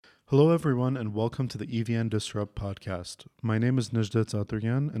Hello, everyone, and welcome to the EVN Disrupt podcast. My name is Nejdet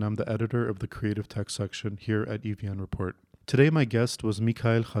Zaturyan, and I'm the editor of the Creative Tech section here at EVN Report. Today, my guest was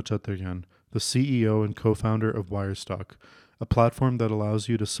Mikhail Khachaturian, the CEO and co-founder of Wirestock, a platform that allows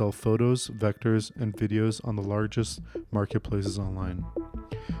you to sell photos, vectors, and videos on the largest marketplaces online.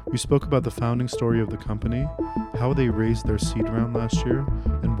 We spoke about the founding story of the company, how they raised their seed round last year,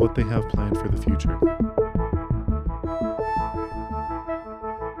 and what they have planned for the future.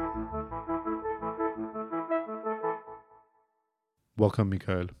 Welcome,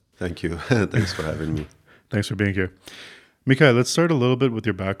 Mikhail. Thank you. Thanks for having me. Thanks for being here. Mikhail, let's start a little bit with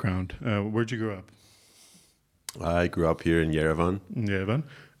your background. Where'd you grow up? I grew up here in Yerevan. In Yerevan.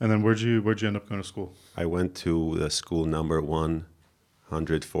 And then where'd you end up going to school? I went to the school number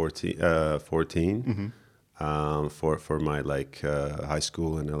 114 for my high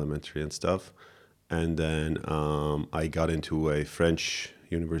school and elementary and stuff. And then I got into a French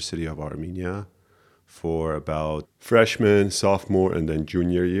University of Armenia for about freshman, sophomore, and then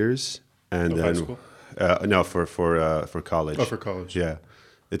junior years. And then high school? No, for college. Oh, for college. Yeah,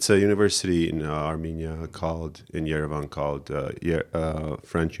 it's a university in Armenia in Yerevan called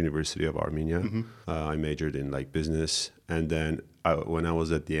French University of Armenia. I majored in business, and then when I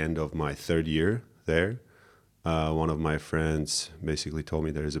was at the end of my third year there, one of my friends basically told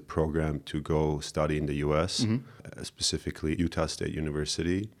me there is a program to go study in the U.S., specifically Utah State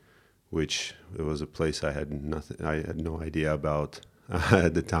University, which it was a place I had no idea about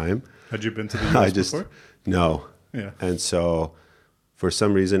at the time. Had you been to the US before? No. Yeah. And so for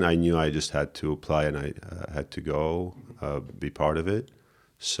some reason I knew I just had to apply and I had to go be part of it.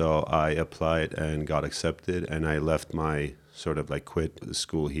 So I applied and got accepted, and I left my quit the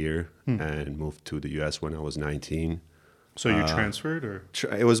school here and moved to the US when I was 19. So you transferred, or?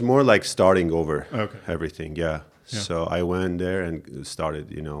 It was more like starting over everything, yeah. So I went there and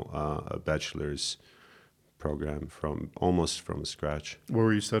started, a bachelor's program almost from scratch. What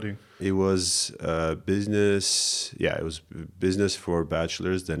were you studying? It was business. Yeah, it was business for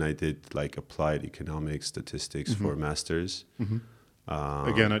bachelor's. Then I did applied economics, statistics for master's.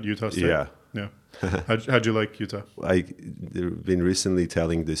 Again at Utah State? Yeah. Yeah. How'd you like Utah? I've been recently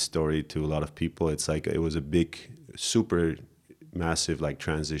telling this story to a lot of people. It's it was a big, super massive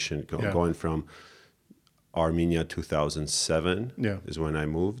transition going from Armenia 2007 is when I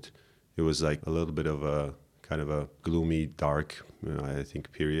moved. It was a little bit of a kind of a gloomy, dark, I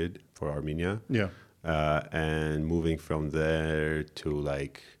think, period for Armenia. Yeah. And moving from there to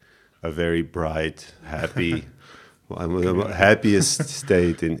a very bright, happy, happiest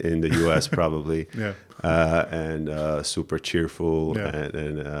state in the U.S. probably. Yeah. And super cheerful, and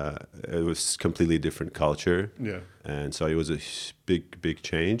it was completely different culture. Yeah. And so it was a big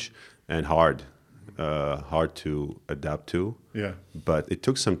change and hard to adapt to. Yeah. But it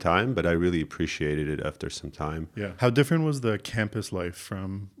took some time, but I really appreciated it after some time. Yeah. How different was the campus life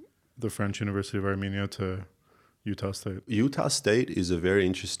from the French University of Armenia to Utah State? Utah State is a very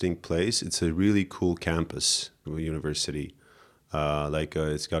interesting place. It's a really cool campus, university.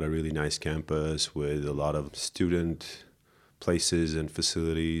 It's got a really nice campus with a lot of student places and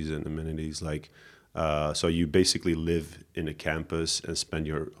facilities and amenities. So you basically live in a campus and spend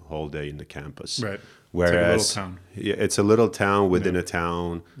your whole day in the campus. Right. Whereas it's a little town. Yeah, it's a little town within a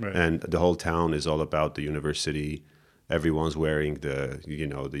town, right. And the whole town is all about the university. Everyone's wearing the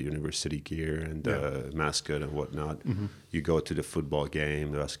university gear and the mascot and whatnot. You go to the football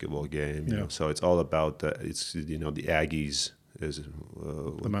game, the basketball game. So it's all about the Aggies is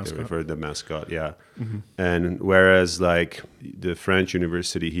the mascot. The mascot, yeah. And whereas the French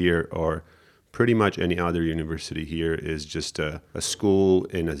university here, or pretty much any other university here, is just a school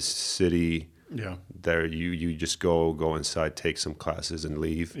in a city. Yeah. There you just go inside, take some classes, and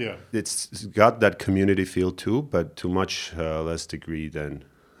leave. Yeah. It's got that community feel too, but to much less degree than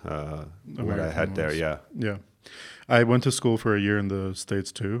what I had there. Yeah. Yeah. I went to school for a year in the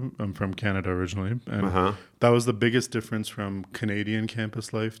States too. I'm from Canada originally. And that was the biggest difference from Canadian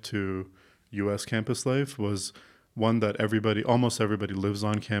campus life to US campus life, was one that almost everybody lives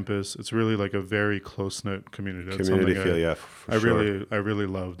on campus. It's really a very close-knit community. Community feel, I really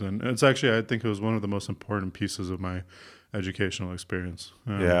loved. And it's actually, I think it was one of the most important pieces of my educational experience.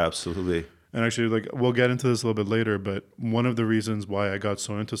 Yeah, absolutely. And actually, we'll get into this a little bit later, but one of the reasons why I got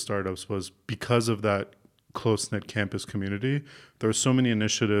so into startups was because of that close-knit campus community. There were so many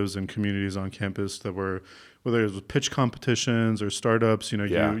initiatives and communities on campus that were, whether it was pitch competitions or startups, you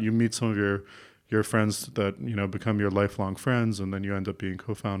meet some of your friends that become your lifelong friends, and then you end up being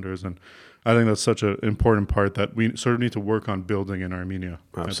co-founders. And I think that's such an important part that we sort of need to work on building in Armenia.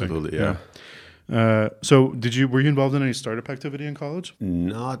 Absolutely, yeah. So were you involved in any startup activity in college?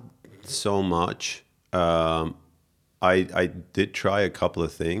 Not so much. I did try a couple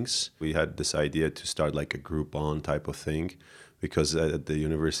of things. We had this idea to start like a Groupon type of thing, because at the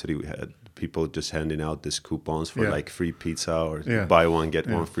university we had people just handing out these coupons for like free pizza or buy one get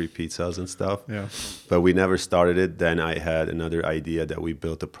one free pizzas and stuff. Yeah. But we never started it. Then I had another idea that we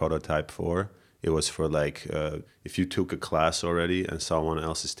built a prototype for. It was for like if you took a class already and someone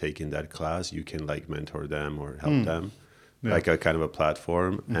else is taking that class, you can like mentor them or help them. Yeah. Like a kind of a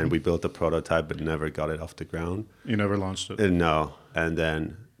platform. And we built a prototype but never got it off the ground. You never launched it? No. And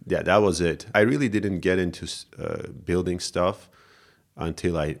then, yeah, that was it. I really didn't get into building stuff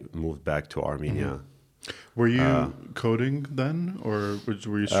until I moved back to Armenia. Were you coding then, or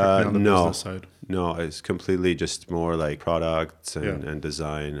were you strictly on the business side? No, it's completely just more like products and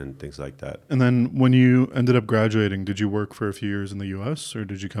design and things like that. And then when you ended up graduating, did you work for a few years in the US, or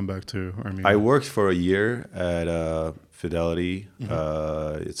did you come back to Armenia? I worked for a year at Fidelity.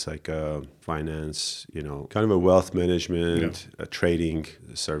 It's like a finance, kind of a wealth management, a trading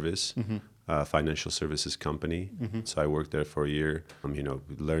service. Financial services company. So I worked there for a year.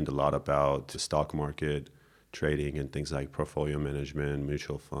 Learned a lot about the stock market, trading, and things like portfolio management,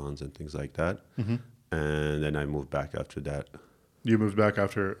 mutual funds, and things like that. And then I moved back after that. You moved back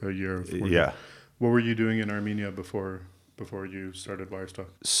after a year of working. Yeah. What were you doing in Armenia before you started Wirestock?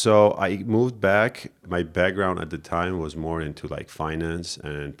 So I moved back. My background at the time was more into like finance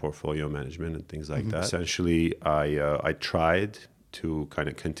and portfolio management and things like that. Essentially, I tried to kind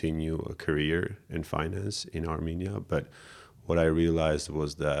of continue a career in finance in Armenia. But what I realized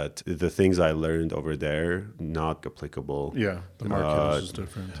was that the things I learned over there, not applicable. Yeah, the market is just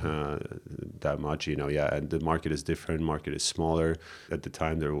different. That much, and the market is different. Market is smaller. At the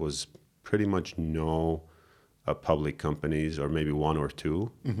time, there was pretty much no public companies, or maybe one or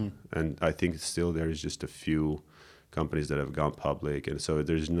two. And I think still there is just a few companies that have gone public. And so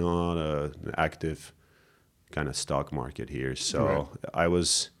there's not an active kind of stock market here. So I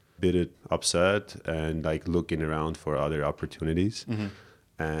was a bit upset and like looking around for other opportunities.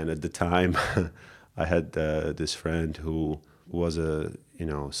 And at the time I had this friend who was a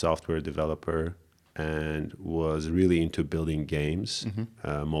software developer and was really into building games,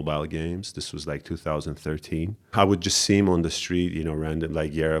 mobile games. This was like 2013. I would just see him on the street, random,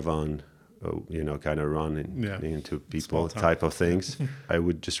 like Yerevan, kind of run into people type of things. I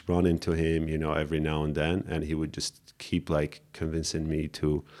would just run into him, every now and then, and he would just keep like convincing me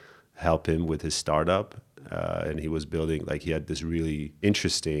to help him with his startup. And he was building, like he had this really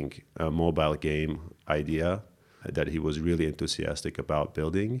interesting mobile game idea that he was really enthusiastic about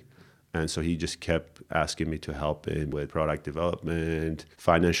building. And so he just kept asking me to help him with product development,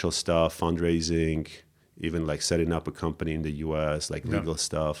 financial stuff, fundraising, even like setting up a company in the US, like legal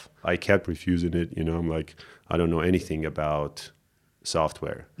stuff. I kept refusing it. I'm like, I don't know anything about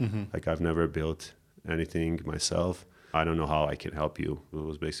software. Like I've never built anything myself. I don't know how I can help you. It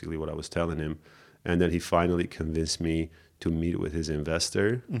was basically what I was telling him. And then he finally convinced me to meet with his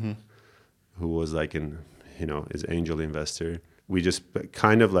investor, who was like his angel investor. We just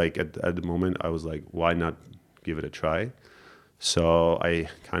kind of like at the moment, I was like, why not give it a try? So I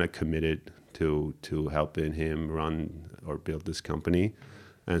kind of committed to helping him run or build this company.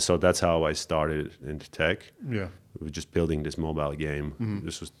 And so that's how I started into tech. Yeah. We were just building this mobile game.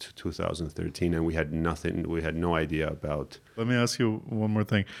 This was 2013, and we had nothing. We had no idea about. Let me ask you one more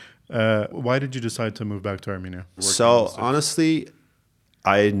thing. Why did you decide to move back to Armenia? So honestly,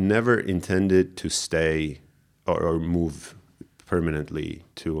 I never intended to stay or move permanently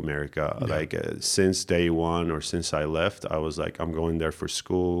to America. Yeah. Like since day one or since I left, I was like, I'm going there for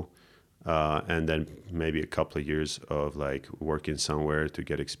school. And then maybe a couple of years of like working somewhere to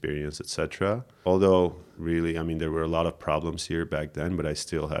get experience, etc. Although really, there were a lot of problems here back then, but I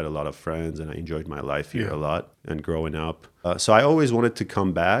still had a lot of friends and I enjoyed my life here a lot and growing up. So I always wanted to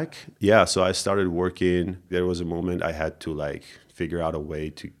come back. Yeah, so I started working. There was a moment I had to like figure out a way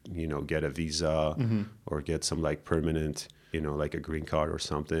to, get a visa or get some like permanent, like a green card or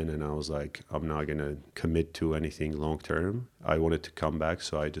something. And I was like, I'm not going to commit to anything long term. I wanted to come back,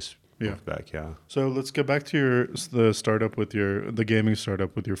 so I just back. So let's get back to the gaming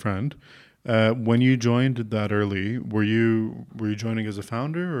startup with your friend. When you joined that early, were you joining as a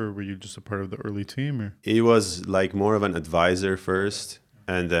founder, or were you just a part of the early team? Or? He was like more of an advisor first,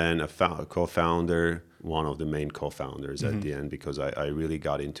 and then a co-founder, one of the main co-founders at the end, because I really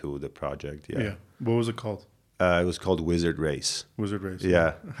got into the project. Yeah. What was it called? It was called Wizard Race. Wizard Race.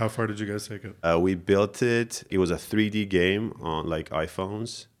 Yeah. How far did you guys take it? We built it. It was a 3D game on like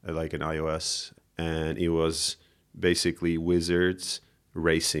iPhones, like an iOS. And it was basically wizards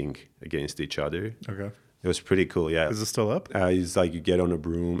racing against each other. Okay. It was pretty cool, yeah. Is it still up? It's like you get on a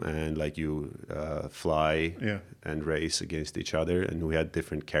broom and like you fly Yeah. and race against each other. And we had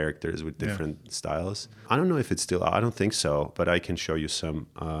different characters with Yeah. different styles. I don't know if it's still, I don't think so, but I can show you some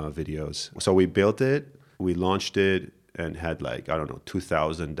videos. So we built it, we launched it and had like, I don't know,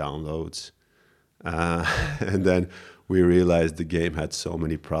 2,000 downloads. And then we realized the game had so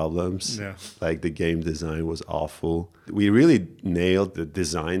many problems. Yeah. Like the game design was awful. We really nailed the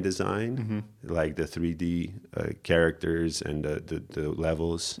design, like the 3D characters and the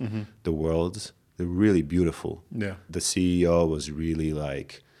levels, the worlds. They're really beautiful. Yeah. The CEO was really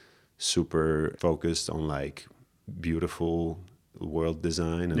like super focused on like beautiful world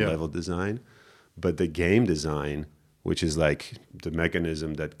design and Yeah. level design. But the game design, which is like the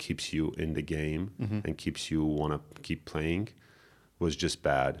mechanism that keeps you in the game and keeps you want to keep playing, was just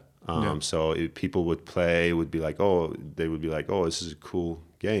bad. So people would play, would be like, oh, this is a cool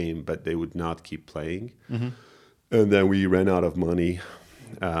game, but they would not keep playing. And then we ran out of money.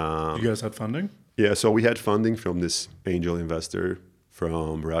 You guys had funding? Yeah, so we had funding from this angel investor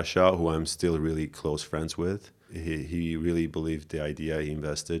from Russia, who I'm still really close friends with. He really believed the idea, he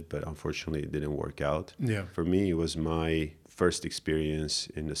invested, but unfortunately it didn't work out. Yeah. For me, it was my first experience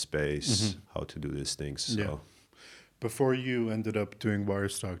in the space, how to do these things. So. Yeah. Before you ended up doing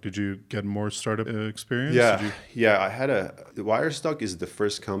Wirestock, did you get more startup experience? Yeah, I had Wirestock is the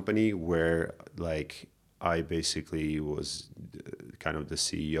first company where like I basically was kind of the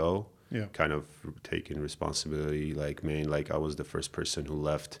CEO. Yeah. Kind of taking responsibility, like I was the first person who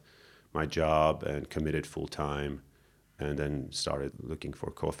left my job and committed full time, and then started looking for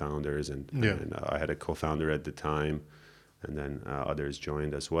co-founders. And I had a co-founder at the time, and then others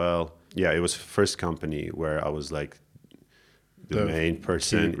joined as well. Yeah, it was first company where I was like the main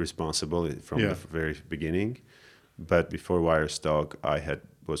person responsible from the very beginning. But before Wirestock, I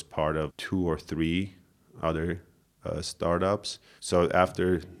was part of 2 or 3 other startups. So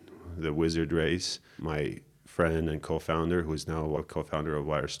after the Wizard race, my friend and co-founder, who is now a co-founder of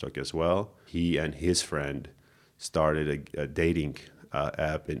Wirestock as well, he and his friend started a dating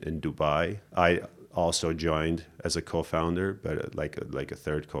app in Dubai. I also joined as a co-founder, but like a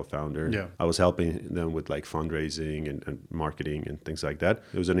third co-founder. Yeah. I was helping them with like fundraising and marketing and things like that.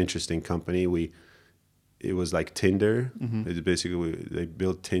 It was an interesting company. It was like Tinder. It's basically, they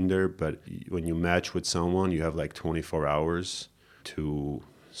built Tinder, but when you match with someone, you have like 24 hours to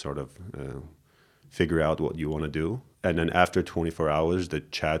sort of figure out what you want to do. And then after 24 hours, the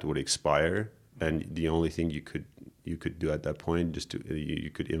chat would expire. And the only thing you could do at that point, you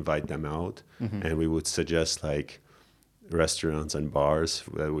could invite them out. And we would suggest like restaurants and bars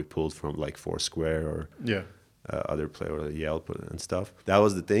that we pulled from like Foursquare or other play or Yelp and stuff. That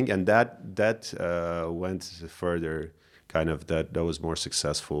was the thing. And that went further, kind of that was more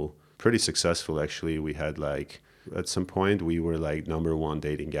successful, pretty successful actually. We had like, at some point we were like #1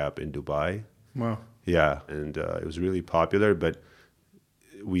 dating app in Dubai. Wow. Yeah, and it was really popular, but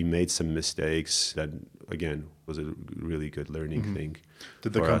we made some mistakes that, again, was a really good learning thing.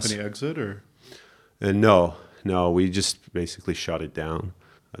 Did the company exit or? No, we just basically shut it down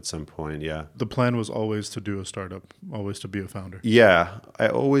at some point, yeah. The plan was always to do a startup, always to be a founder. Yeah, I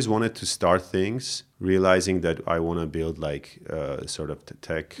always wanted to start things, realizing that I want to build like sort of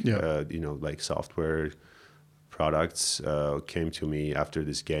tech, like software products came to me after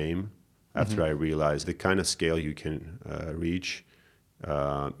this game. After I realized the kind of scale you can reach,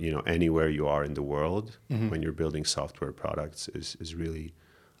 anywhere you are in the world when you're building software products is really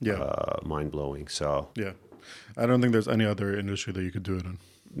mind-blowing. So yeah, I don't think there's any other industry that you could do it in.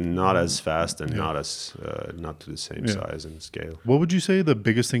 Not as fast and not to the same size and scale. What would you say the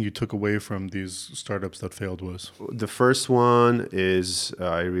biggest thing you took away from these startups that failed was? The first one is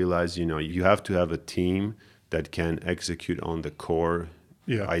I realized, you have to have a team that can execute on the core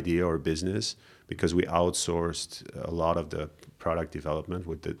idea or business, because we outsourced a lot of the product development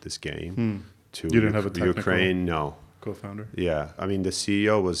with this game to you didn't have a Ukraine. No co-founder. Yeah, I mean the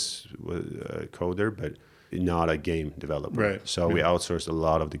CEO was a coder, but not a game developer. Right. So we outsourced a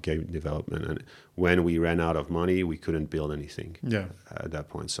lot of the game development, and when we ran out of money, we couldn't build anything. At that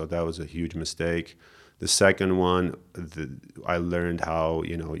point. So that was a huge mistake. The second one, I learned how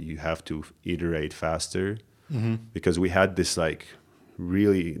you have to iterate faster, because we had this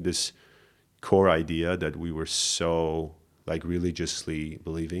this core idea that we were so religiously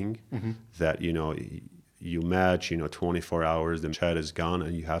believing that you match 24 hours, the chat is gone,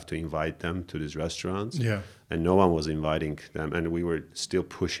 and you have to invite them to these restaurants, and no one was inviting them, and we were still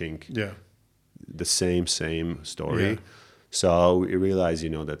pushing the same story. So we realized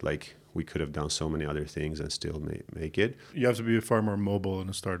that we could have done so many other things and still make it. You have to be far more mobile in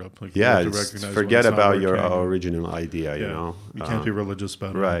a startup. Like, you Yeah, have to recognize forget when it's not about your working. original idea, you know. You can't be religious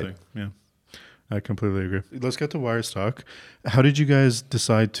about right. anything. Yeah, I completely agree. Let's get to Wirestock. How did you guys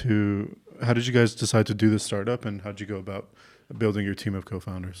decide to do this startup, and how did you go about building your team of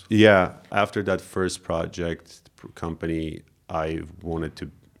co-founders? Yeah, after that first project company, I wanted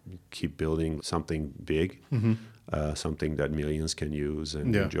to keep building something big, something that millions can use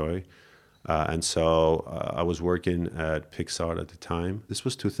and enjoy. And so I was working at Pixar at the time. This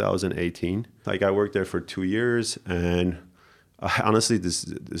was 2018. Like, I worked there for 2 years, and honestly, this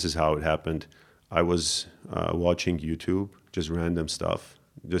is how it happened. I was watching YouTube, just random stuff,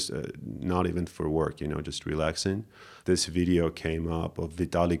 just not even for work, you know, just relaxing. This video came up of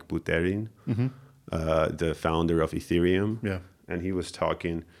Vitalik Buterin, the founder of Ethereum. Yeah. And he was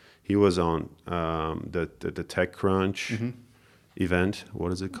talking. He was on the TechCrunch event.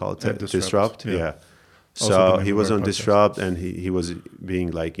 What is it called? Disrupt. Yeah. So he was on Disrupt, and he was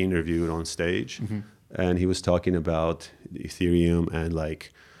being like interviewed on stage, and he was talking about Ethereum and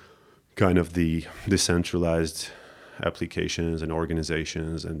like kind of the decentralized applications and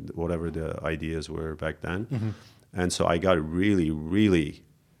organizations and whatever the ideas were back then. And so I got really, really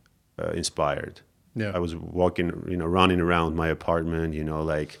inspired. Yeah. I was walking, you know, running around my apartment, you know,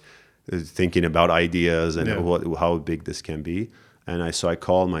 like thinking about ideas and how big this can be. And I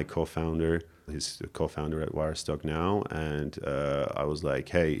called my co-founder. He's the co-founder at Wirestock now, and I was like,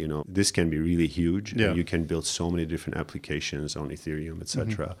 hey, you know, this can be really huge. And you can build so many different applications on Ethereum,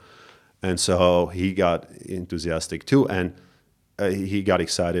 etc. And so he got enthusiastic too, and he got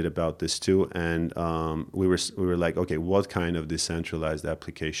excited about this too. And we were like, okay, what kind of decentralized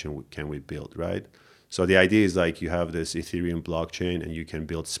application can we build, right? So the idea is like you have this Ethereum blockchain, and you can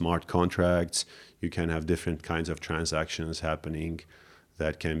build smart contracts. You can have different kinds of transactions happening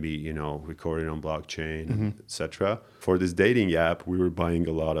that can be, you know, recorded on blockchain, etc. For this dating app, we were buying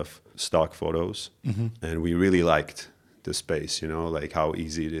a lot of stock photos, and we really liked the space, you know, like how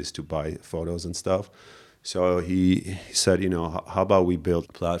easy it is to buy photos and stuff. So he said, you know, how about we build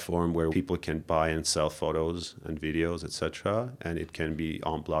a platform where people can buy and sell photos and videos, etc., and it can be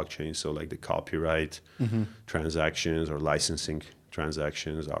on blockchain. So like the copyright transactions or licensing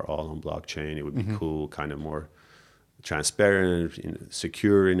transactions are all on blockchain. It would be cool, kind of more transparent,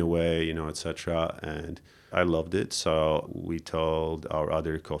 secure in a way, you know, etc. And I loved it. So we told our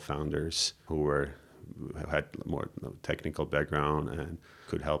other co-founders who had more technical background and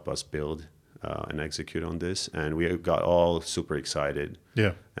could help us build and execute on this, and we got all super excited.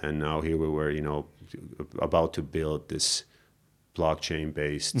 Yeah. And now here we were, you know, about to build this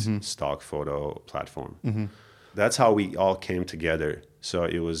blockchain-based stock photo platform. That's how we all came together. So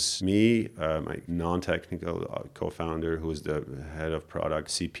it was me, my non-technical co-founder, who was the head of product,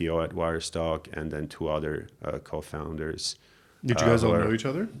 CPO at Wirestock, and then 2 other co-founders. Did you guys all know each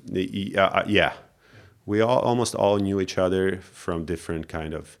other? Yeah. We almost all knew each other from different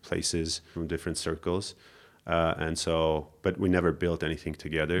kind of places, from different circles. And so, but we never built anything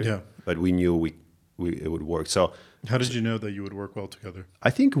together. Yeah. But we knew it would work. So how did you know that you would work well together? I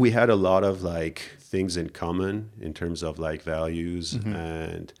think we had a lot of like things in common in terms of like values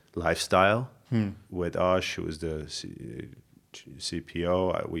and lifestyle. With Ash, who was the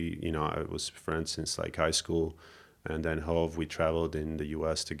CPO, I was friends since like high school. And then Hov, we traveled in the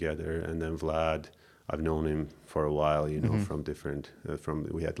US together. And then Vlad, I've known him for a while, you know, from different,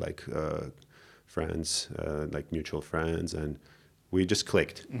 we had like friends, like mutual friends, and we just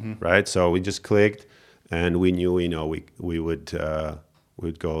clicked, right? So we just clicked, and we knew, you know, we would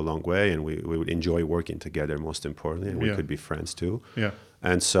go a long way, and we would enjoy working together, most importantly, and we could be friends too. Yeah.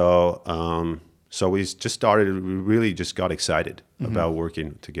 And so, so we really just got excited about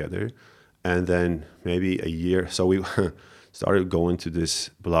working together. And then maybe a year, so we started going to this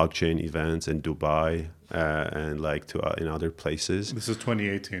blockchain events in Dubai and like in other places. This is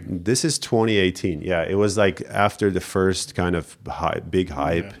 2018. This is 2018. Yeah, it was like after the first kind of big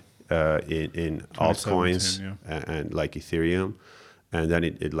hype in altcoins and like Ethereum, and then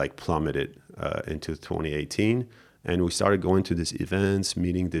it like plummeted into 2018. And we started going to these events,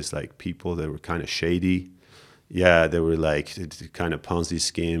 meeting these like people that were kind of shady. Yeah, they were like kind of Ponzi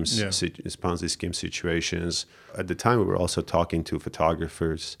scheme situations. At the time, we were also talking to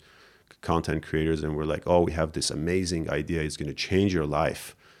photographers, content creators, and we're like, oh, we have this amazing idea. It's going to change your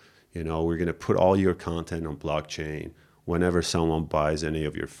life. You know, we're going to put all your content on blockchain. Whenever someone buys any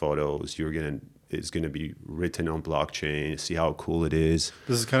of your photos, it's going to be written on blockchain. See how cool it is.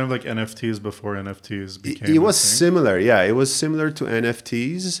 This is kind of like NFTs before NFTs became. It was similar, yeah. It was similar to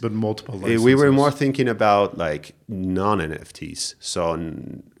NFTs, but multiple licenses. We were more thinking about like non-NFTs. So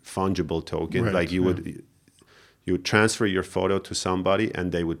fungible tokens. Right, Like you would transfer your photo to somebody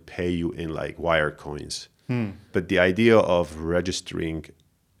and they would pay you in like wire coins. But the idea of registering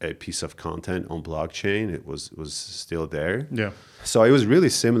a piece of content on blockchain, it was still there. Yeah. So it was really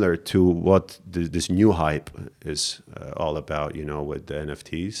similar to what this new hype is all about, with the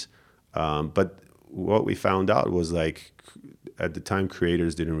NFTs. But what we found out was like at the time,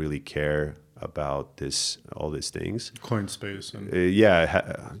 creators didn't really care about all these things. Coin space.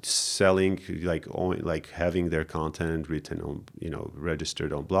 And Selling, like having their content written on,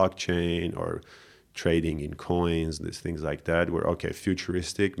 registered on blockchain or trading in coins, these things like that were okay,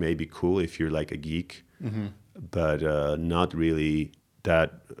 futuristic, maybe cool if you're like a geek, but not really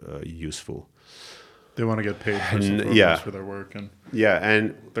that useful. They want to get paid for their work, and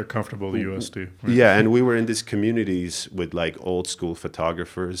they're comfortable with USD. Right? Yeah, and we were in these communities with like old school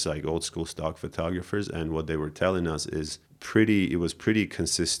photographers, like old school stock photographers, and what they were telling us is it was pretty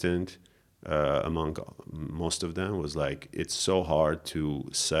consistent among most of them, was like it's so hard to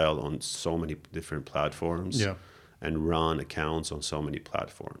sell on so many different platforms and run accounts on so many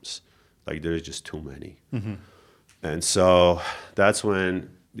platforms. Like there's just too many. And so that's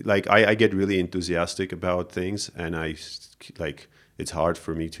when like I get really enthusiastic about things, and it's hard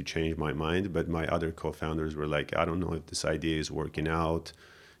for me to change my mind. But my other co-founders were like, I don't know if this idea is working out.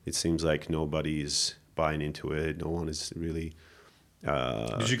 It seems like nobody's buying into it. No one is really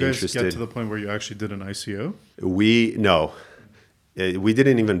Did you guys interested. get to the point where you actually did an ICO? We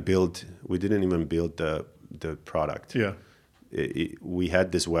didn't even build the product. Yeah. We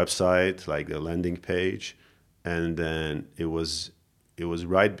had this website, like a landing page, and then it was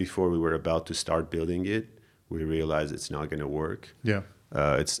right before we were about to start building it, we realized it's not going to work. Yeah.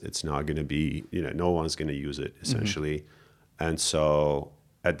 It's not going to be, no one's going to use it essentially. And so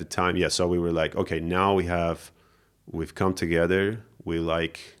at the time, so we were like, okay, now we've come together. We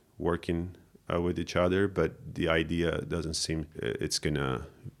like working with each other, but the idea doesn't seem it's going to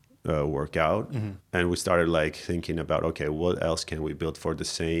work out. And we started like thinking about, okay, what else can we build for the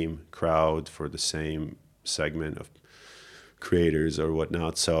same crowd, for the same segment of creators or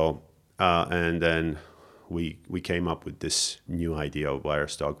whatnot. So and then we came up with this new idea of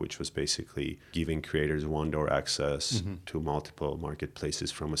Wirestock, which was basically giving creators one-door access to multiple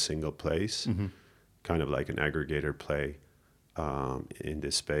marketplaces from a single place, kind of like an aggregator play in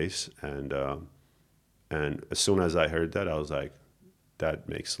this space. And as soon as I heard that, I was like, that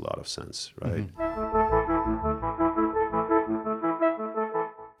makes a lot of sense, right?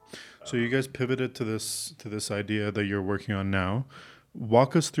 So you guys pivoted to this idea that you're working on now.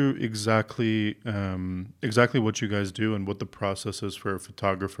 Walk us through exactly what you guys do and what the process is for a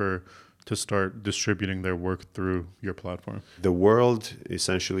photographer to start distributing their work through your platform. The world,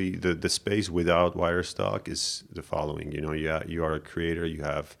 essentially, the space without Wirestock is the following. You are a creator.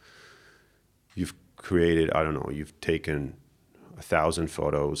 You've created, I don't know, you've taken 1,000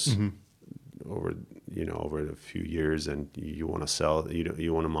 photos over a few years, and you want to sell,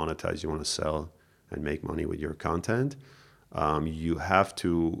 you want to monetize, you want to sell and make money with your content. You have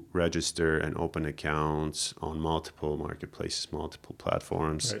to register and open accounts on multiple marketplaces, multiple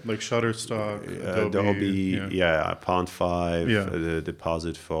platforms. Right, like Shutterstock, Adobe, Pond5, the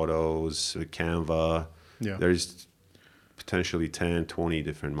Deposit Photos, Canva. Yeah. There's potentially 10, 20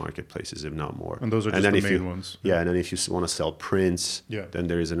 different marketplaces, if not more. And those are just the main ones. Yeah, and then if you want to sell prints, then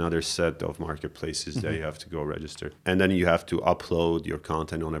there is another set of marketplaces that you have to go register. And then you have to upload your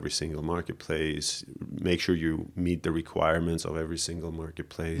content on every single marketplace, make sure you meet the requirements of every single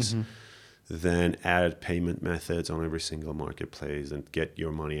marketplace, then add payment methods on every single marketplace and get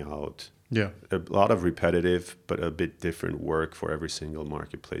your money out. Yeah. A lot of repetitive, but a bit different work for every single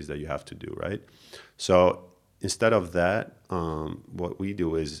marketplace that you have to do, right? So instead of that, what we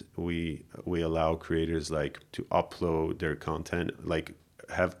do is we allow creators like to upload their content, like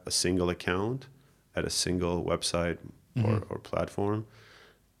have a single account at a single website or platform,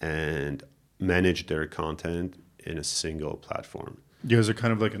 and manage their content in a single platform. You guys are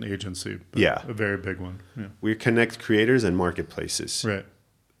kind of like an agency, but a very big one. Yeah. We connect creators and marketplaces. Right.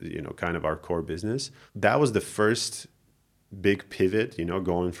 Kind of our core business. That was the first big pivot,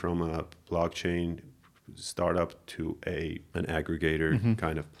 going from a blockchain startup to an aggregator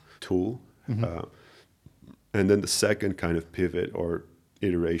kind of tool. And then the second kind of pivot or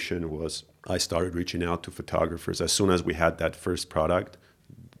iteration was I started reaching out to photographers as soon as we had that first product,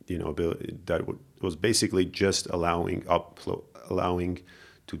 that was basically just allowing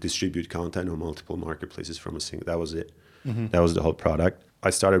to distribute content on multiple marketplaces from a single. That was it. That was the whole product. I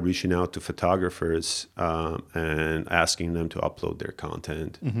started reaching out to photographers and asking them to upload their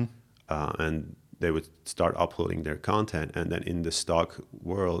content. And they would start uploading their content, and then in the stock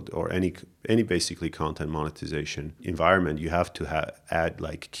world or any basically content monetization environment, you have to add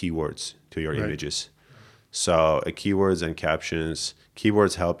like keywords to your images. So keywords and captions.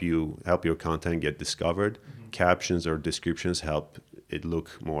 Keywords help your content get discovered. Captions or descriptions help it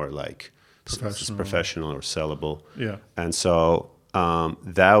look more like professional or sellable. Yeah. And so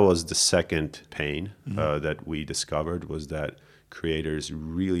that was the second pain that we discovered, was that creators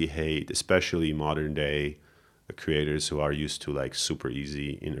really hate, especially modern day creators who are used to like super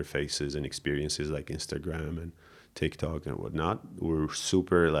easy interfaces and experiences like Instagram and TikTok and whatnot. We're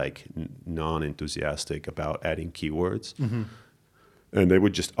super like non-enthusiastic about adding keywords. And they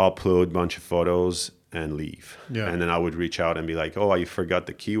would just upload a bunch of photos and leave. Yeah. And then I would reach out and be like, oh, you forgot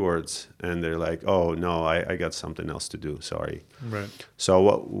the keywords. And they're like, oh, no, I got something else to do. Sorry. Right. So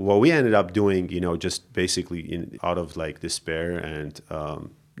what we ended up doing, just basically out of like despair and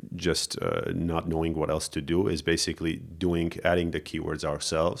just not knowing what else to do, is basically adding the keywords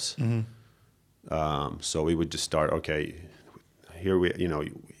ourselves. So we would just start, okay, here we've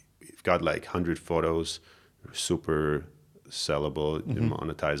got like 100 photos, super sellable,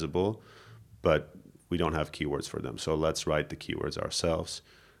 monetizable, but we don't have keywords for them. So let's write the keywords ourselves.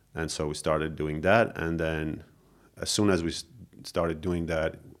 And so we started doing that. And then as soon as we started doing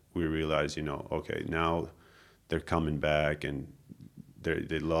that, we realized, okay, now they're coming back and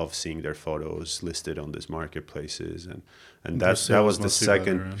they love seeing their photos listed on these marketplaces. And that was the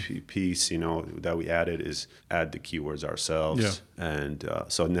second piece, that we added, is add the keywords ourselves. Yeah. And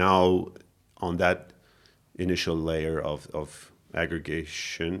so now on that initial layer of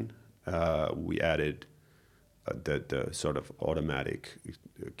aggregation, we added the sort of automatic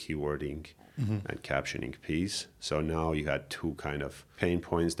keywording and captioning piece. So now you had two kind of pain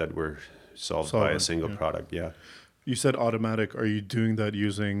points that were solved by a single product. Yeah. You said automatic. Are you doing that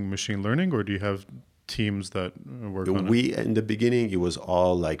using machine learning, or do you have teams that work on it? In the beginning, it was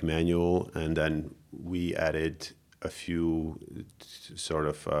all like manual, and then we added a few sort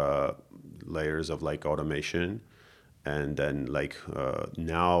of layers of like automation, and then like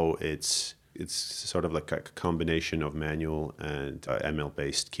now it's sort of like a combination of manual and ML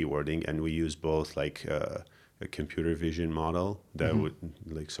based keywording, and we use both like a computer vision model that would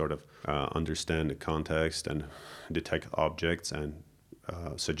like sort of understand the context and detect objects and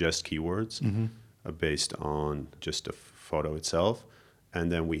suggest keywords based on just the photo itself.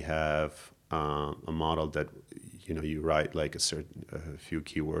 And then we have a model that you write like a few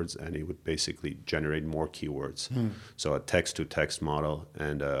keywords, and it would basically generate more keywords. So a text to text model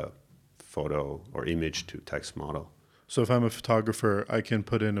and a photo or image to text model. So if I'm a photographer, I can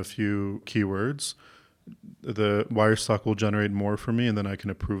put in a few keywords. The Wirestock will generate more for me, and then I can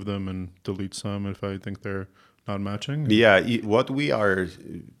approve them and delete some if I think they're not matching. Yeah, what we are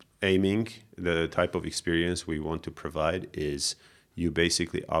aiming, the type of experience we want to provide, is you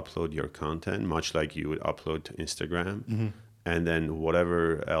basically upload your content much like you would upload to Instagram, and then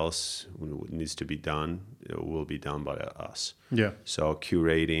whatever else needs to be done will be done by us. Yeah. So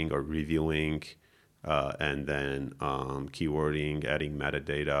curating or reviewing, and then keywording, adding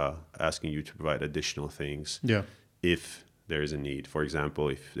metadata, asking you to provide additional things. Yeah. If there is a need. For example,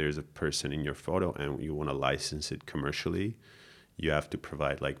 if there's a person in your photo and you want to license it commercially, you have to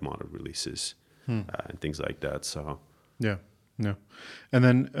provide like model releases and things like that. So yeah. And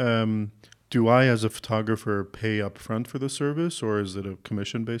then do I, as a photographer, pay upfront for the service, or is it a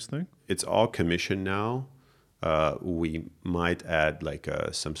commission-based thing? It's all commission now. We might add like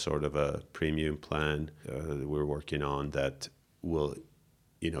some sort of a premium plan that we're working on that will,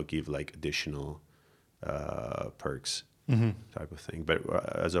 give like additional perks type of thing. But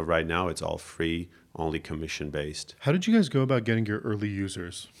as of right now, it's all free, only commission-based. How did you guys go about getting your early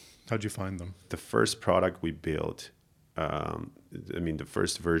users? How'd you find them? The first product we built, the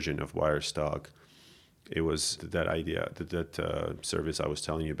first version of Wirestock, it was that idea, that service I was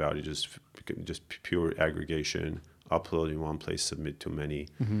telling you about. It just pure aggregation, upload in one place, submit to many.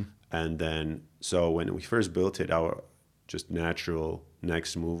 And then, so when we first built it, our just natural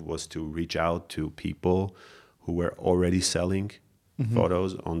next move was to reach out to people who were already selling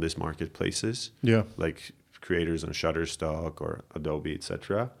photos on these marketplaces. Yeah. Like creators on Shutterstock or Adobe,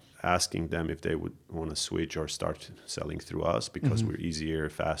 etc., asking them if they would want to switch or start selling through us because we're easier,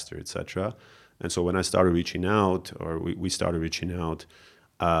 faster, etc. And so when I started reaching out, or we started reaching out,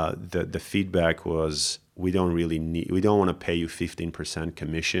 the feedback was, we don't want to pay you 15%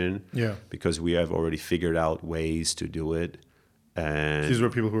 commission, because we have already figured out ways to do it. And these were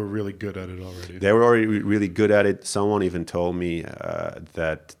people who were really good at it already. They were already really good at it. Someone even told me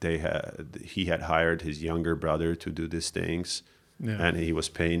that he had hired his younger brother to do these things. and he was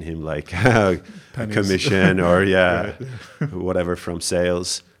paying him like Pennies. commission or Right. whatever from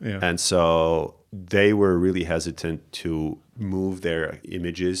sales. Yeah. And so they were really hesitant to move their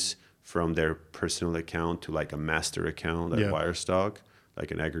images from their personal account to like a master account at Wirestock,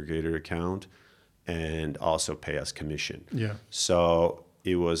 like an aggregator account, and also pay us commission. Yeah. So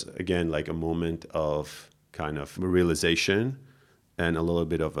it was, again, like a moment of kind of realization and a little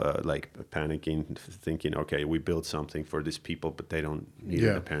bit of like panicking, thinking, okay, we built something for these people, but they don't need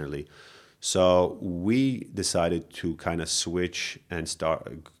it apparently. So we decided to kind of switch and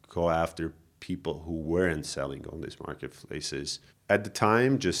go after people who weren't selling on these marketplaces. At the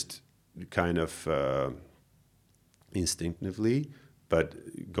time, just kind of instinctively, but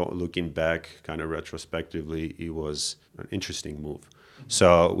looking back kind of retrospectively, it was an interesting move.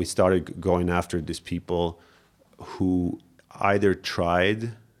 So we started going after these people who either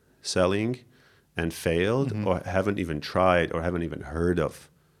tried selling and failed, or haven't even tried or haven't even heard of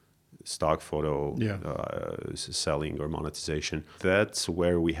stock photo selling or monetization. That's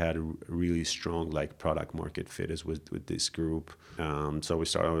where we had a really strong like product market fit is with this group. So we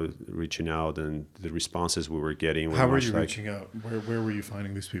started reaching out, and the responses we were getting were How were you reaching out? Where were you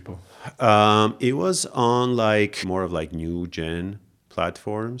finding these people? It was on like more of like new gen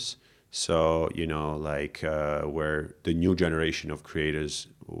platforms. So, like where the new generation of creators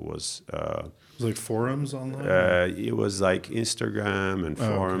was... it was like forums online? It was like Instagram and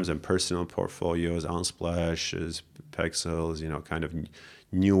forums and personal portfolios, Unsplashes, Pexels, kind of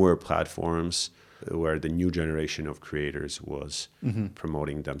newer platforms where the new generation of creators was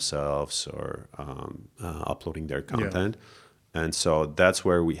promoting themselves or uploading their content. Yeah. And so that's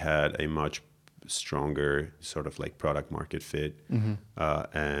where we had a much stronger sort of like product market fit,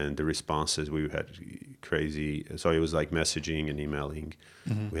 and the responses we had crazy. So it was like messaging and emailing.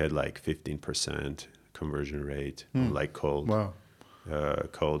 We had like 15% conversion rate on like cold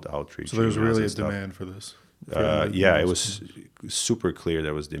outreach. So there's really a demand for this. It was super clear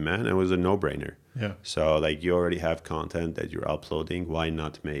there was demand, and it was a no-brainer. Yeah. So like you already have content that you're uploading. Why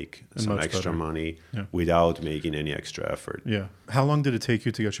not make some extra money without making any extra effort? Yeah. How long did it take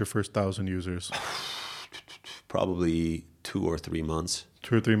you to get your first 1,000 users? Probably 2 or 3 months.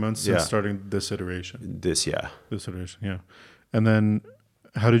 2 or 3 months since starting this iteration. This iteration, yeah. And then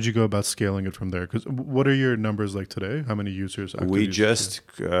how did you go about scaling it from there? Because what are your numbers like today? How many users? We just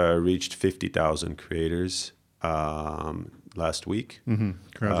reached 50,000 creators last week.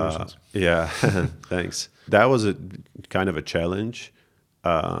 Congratulations. Thanks. That was a kind of a challenge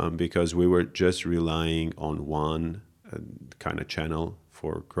because we were just relying on one kind of channel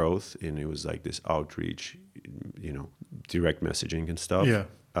for growth, and it was like this outreach, direct messaging and stuff. Yeah.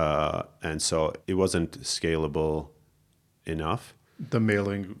 And so it wasn't scalable enough. The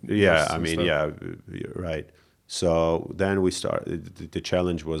mailing. Right. So then we started, the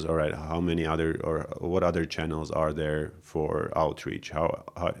challenge was, all right, what other channels are there for outreach?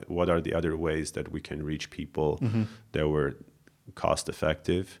 What are the other ways that we can reach people that were cost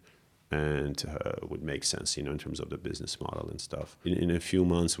effective and would make sense, in terms of the business model and stuff. In a few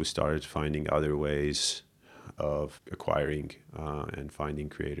months, we started finding other ways of acquiring and finding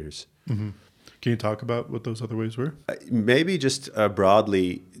creators. Can you talk about what those other ways were? Maybe just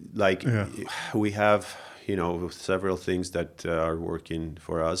broadly, like we have, several things that are working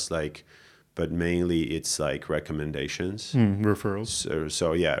for us, but mainly it's like recommendations. Referrals.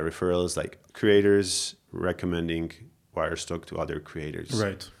 So referrals, like creators recommending Wirestock to other creators.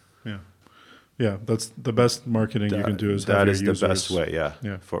 Right. Yeah. Yeah, that's the best marketing you can do. That is the best way,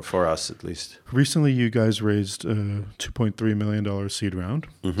 for us at least. Recently, you guys raised a $2.3 million seed round,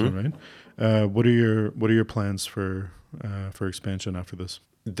 right? What are your plans for expansion after this?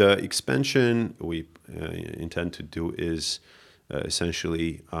 The expansion we intend to do is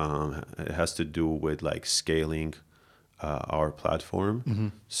essentially it has to do with like scaling our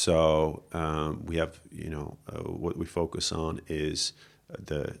platform. So we have what we focus on is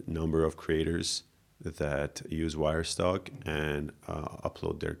the number of creators that use Wirestock and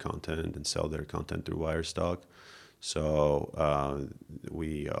upload their content and sell their content through Wirestock. So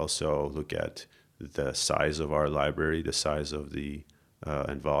we also look at the size of our library, the size of the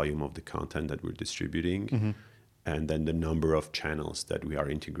and volume of the content that we're distributing, and then the number of channels that we are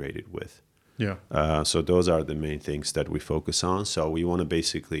integrated with. Yeah. So those are the main things that we focus on. So we want to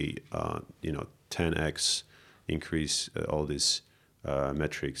basically 10x increase all these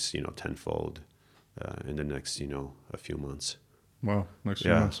metrics, tenfold in the next a few months. Wow, next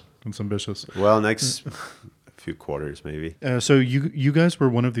few months. That's ambitious. Well, next few quarters maybe. So you guys were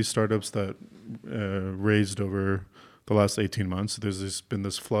one of these startups that raised over the last 18 months. Been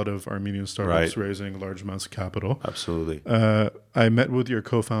this flood of Armenian startups raising large amounts of capital. Absolutely. I met with your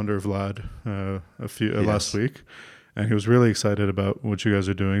co-founder Vlad last week, and he was really excited about what you guys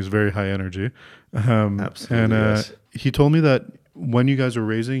are doing. He's very high energy. Absolutely. And Yes. he told me that when you guys were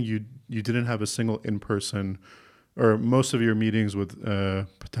raising, you didn't have a single in-person, or most of your meetings with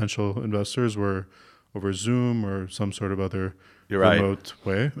potential investors were over Zoom or some sort of other remote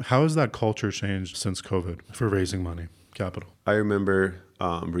way. How has that culture changed since COVID for raising money, capital? I remember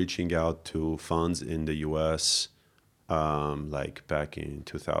reaching out to funds in the US like back in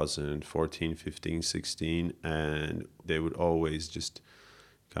 2014, 15, 16, and they would always just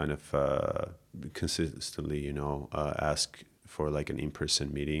kind of consistently, ask for like an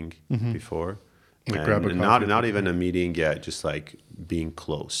in-person meeting before. Like grab a coffee. Not even a meeting yet, just like being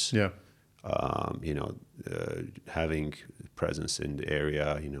close. Yeah. Having presence in the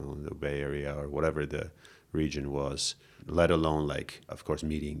area, the Bay Area or whatever the region was, let alone like, of course,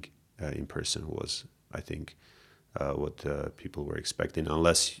 meeting in person was, I think, what people were expecting,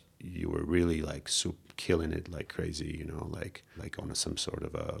 unless you were really like killing it like crazy, like on some sort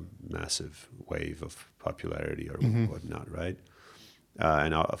of a massive wave of popularity or whatnot, right?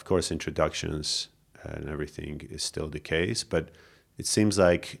 And of course, introductions and everything is still the case, but it seems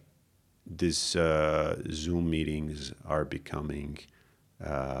like these Zoom meetings are becoming,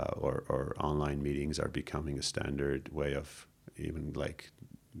 or online meetings are becoming a standard way of even like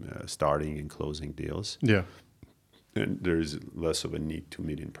starting and closing deals. Yeah. And there's less of a need to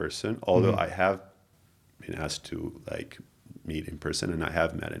meet in person, although I have been asked to like meet in person, and I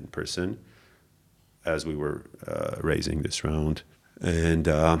have met in person as we were raising this round. And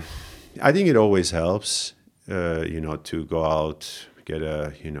I think it always helps, to go out,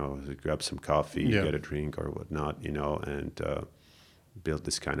 grab some coffee, get a drink or whatnot, and build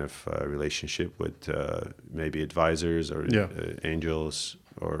this kind of relationship with maybe advisors or angels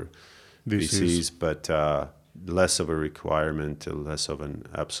or VCs, but less of a requirement, less of an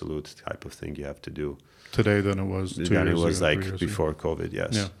absolute type of thing you have to do Today than it was 2 years ago. Than it was like before COVID,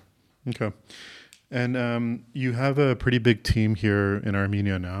 yes. Yeah. Okay. And you have a pretty big team here in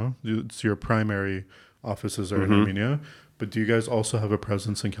Armenia now. It's your primary offices are in Armenia, but do you guys also have a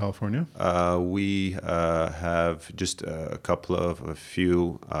presence in California? We have just a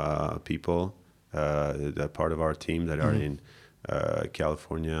few people that part of our team that are in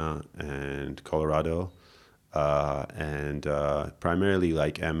California and Colorado, and primarily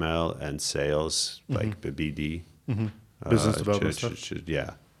like ML and sales, like the BD, Business development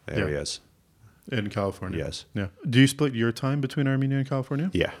stuff. Areas. In California. Yes. Yeah. Do you split your time between Armenia and California?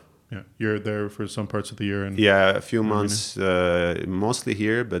 Yeah. Yeah. You're there for some parts of the year. And a few months, mostly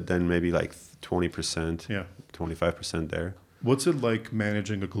here, but then maybe like 20%, 25% there. What's it like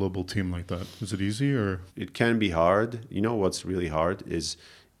managing a global team like that? Is it easy or? It can be hard. What's really hard is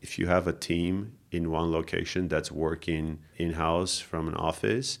if you have a team in one location that's working in-house from an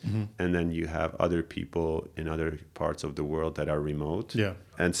office, and then you have other people in other parts of the world that are remote. Yeah.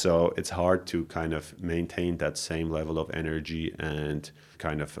 And so it's hard to kind of maintain that same level of energy and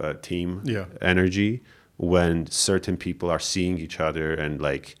kind of team energy when certain people are seeing each other and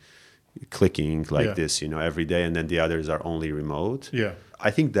like clicking like this, every day, and then the others are only remote. Yeah. I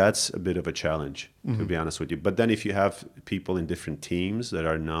think that's a bit of a challenge, to be honest with you. But then if you have people in different teams that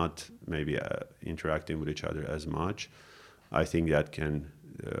are not maybe interacting with each other as much, I think that can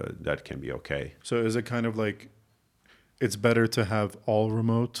be okay. So is it kind of like it's better to have all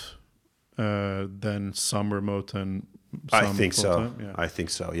remote than some remote and some I think so. full-time? Yeah. I think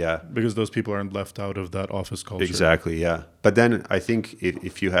so, yeah. Because those people aren't left out of that office culture. Exactly, yeah. But then I think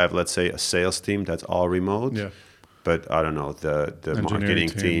if you have, let's say, a sales team that's all remote, but I don't know, the marketing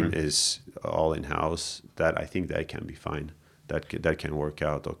team is all in-house, that I think that can be fine. That can work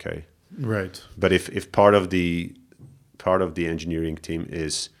out okay. Right. But if part of the engineering team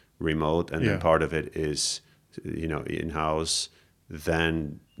is remote and then part of it is in-house,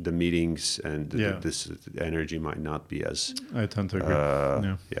 then the meetings and this energy might not be as I tend to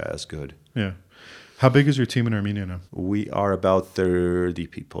agree. as good. Yeah. How big is your team in Armenia now? We are about 30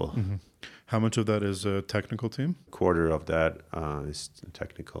 people. How much of that is a technical team? Quarter of that is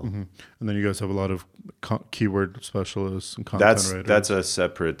technical. And then you guys have a lot of keyword specialists and content writers. That's a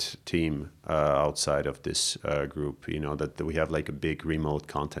separate team outside of this group. That we have like a big remote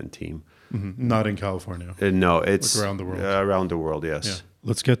content team. Not in California. No, it's like around the world. Around the world, yes. Yeah.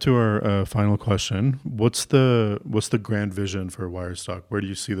 Let's get to our final question. What's the grand vision for Wirestock? Where do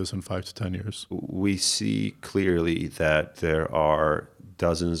you see this in 5 to 10 years? We see clearly that there are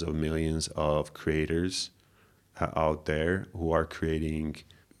dozens of millions of creators out there who are creating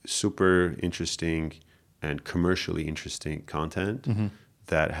super interesting and commercially interesting content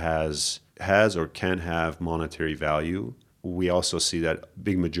that has or can have monetary value, we also see that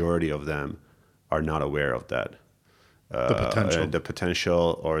big majority of them are not aware of that. The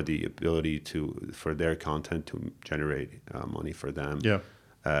potential or the ability for their content to generate money for them. Yeah.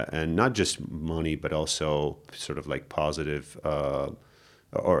 And not just money, but also sort of like positive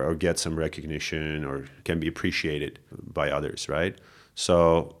or get some recognition or can be appreciated by others, right?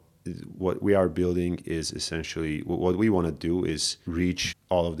 So what we are building is essentially, what we want to do is reach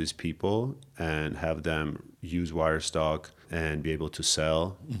all of these people and have them use Wirestock and be able to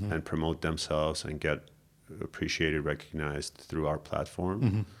sell and promote themselves and get appreciated, recognized through our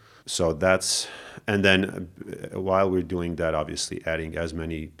platform. So and then while we're doing that, obviously adding as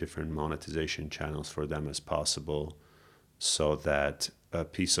many different monetization channels for them as possible so that a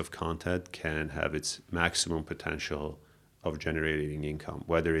piece of content can have its maximum potential of generating income,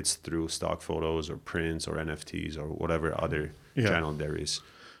 whether it's through stock photos or prints or NFTs or whatever other channel there is.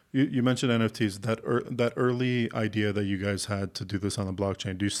 You mentioned NFTs. That early idea that you guys had to do this on the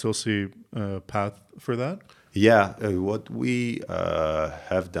blockchain, do you still see a path for that? Yeah, what we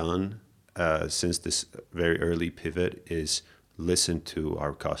have done since this very early pivot is listen to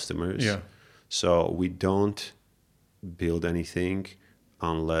our customers. Yeah. So we don't build anything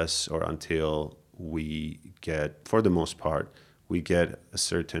unless or until we get, for the most part, we get a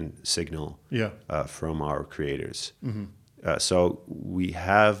certain signal from our creators. So we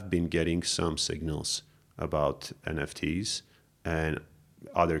have been getting some signals about NFTs and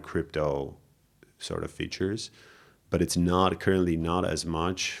other crypto sort of features, but it's currently not as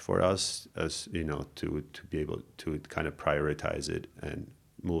much for us as, to be able to kind of prioritize it and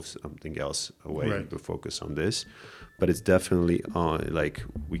move something else away to focus on this. But it's definitely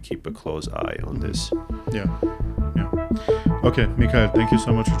we keep a close eye on this. Yeah. Okay, Mikhail, thank you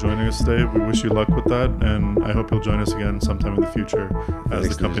so much for joining us today. We wish you luck with that, and I hope you'll join us again sometime in the future as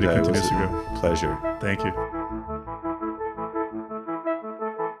the company continues to grow. Pleasure. Thank you.